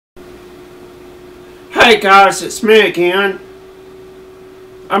Hey guys, it's me again.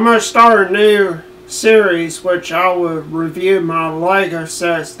 I'm going to start a new series which I will review my LEGO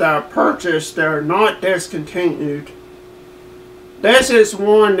sets that I purchased that are not discontinued. This is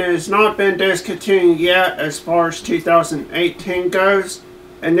one that has not been discontinued yet as far as 2018 goes.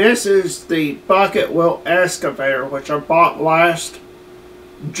 And this is the Bucket Wheel Excavator, which I bought last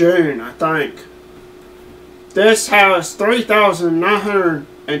June, I think. This has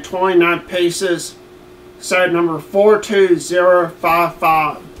 3,929 pieces. Set number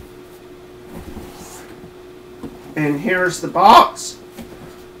 42055. And here's the box.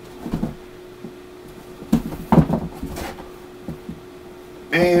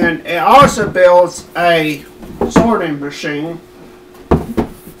 And it also builds a sorting machine.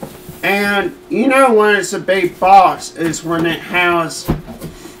 And you know when it's a big box is when it has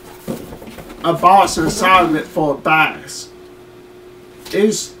a box inside of it full of bags.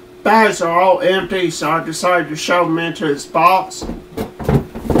 These bags are all empty, so I decided to shove them into this box.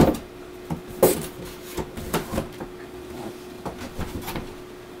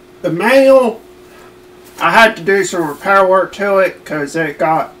 The manual, I had to do some repair work to it because it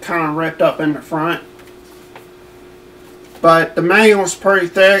got kind of ripped up in the front. But the manual's pretty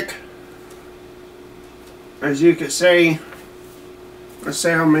thick, as you can see. Let's see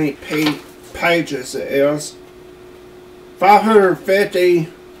how many pages it is. 550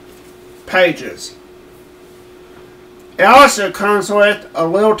 pages. It also comes with a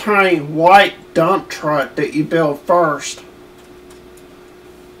little tiny white dump truck that you build first.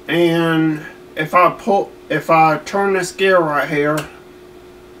 And if I turn this gear right here,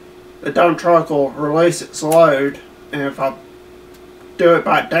 the dump truck will release its load, and if I do it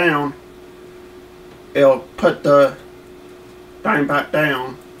back down, it'll put the thing back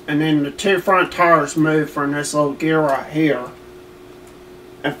down. And then the two front tires move from this little gear right here.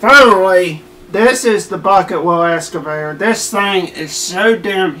 And finally, this is the Bucket Wheel Excavator. This thing is so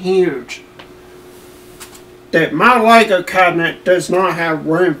damn huge that my LEGO cabinet does not have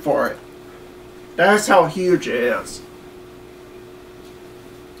room for it. That's how huge it is.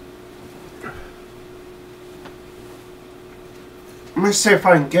 Let me see if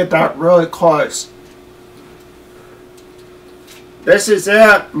I can get that really close. This is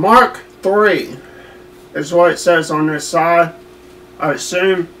it. Mark III is what it says on this side. I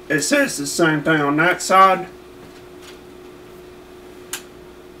assume it says the same thing on that side.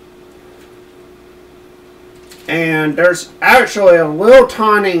 And there's actually a little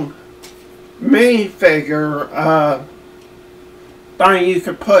tiny minifigure thing you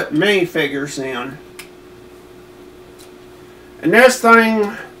could put minifigures in. And this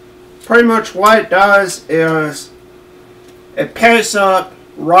thing, pretty much what it does is it picks up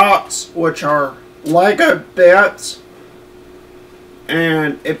rocks, which are LEGO bits,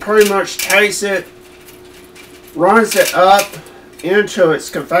 and it pretty much takes it, runs it up into its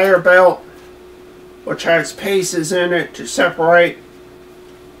conveyor belt, which has pieces in it to separate,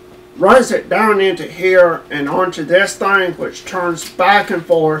 runs it down into here and onto this thing, which turns back and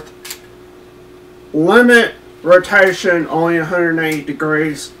forth. Limit rotation only 180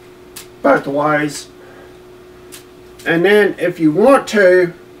 degrees both ways. And then if you want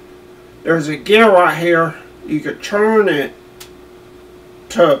to, there's a gear right here. You could turn it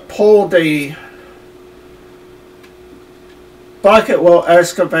to pull the Bucket Wheel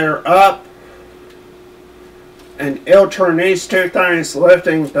Excavator up, and it'll turn these two things,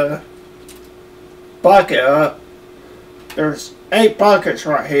 lifting the bucket up. There's 8 buckets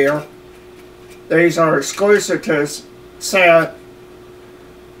right here. These are exclusive to this set.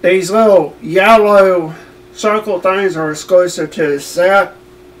 These little yellow circle things are exclusive to this set.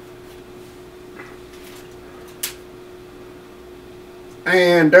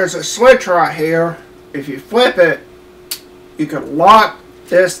 And there's a switch right here. If you flip it, you can lock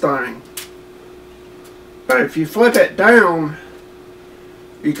this thing. But if you flip it down,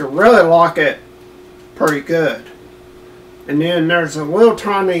 you can really lock it pretty good. And then there's a little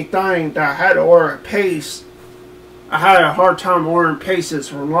tiny thing that I had to order a piece. I had a hard time ordering pieces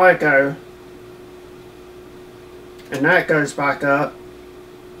from LEGO. And that goes back up.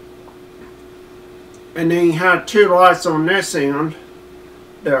 And then you have 2 lights on this end.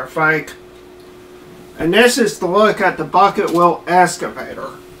 They're fake. And this is the look at the Bucket Wheel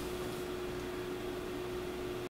Excavator.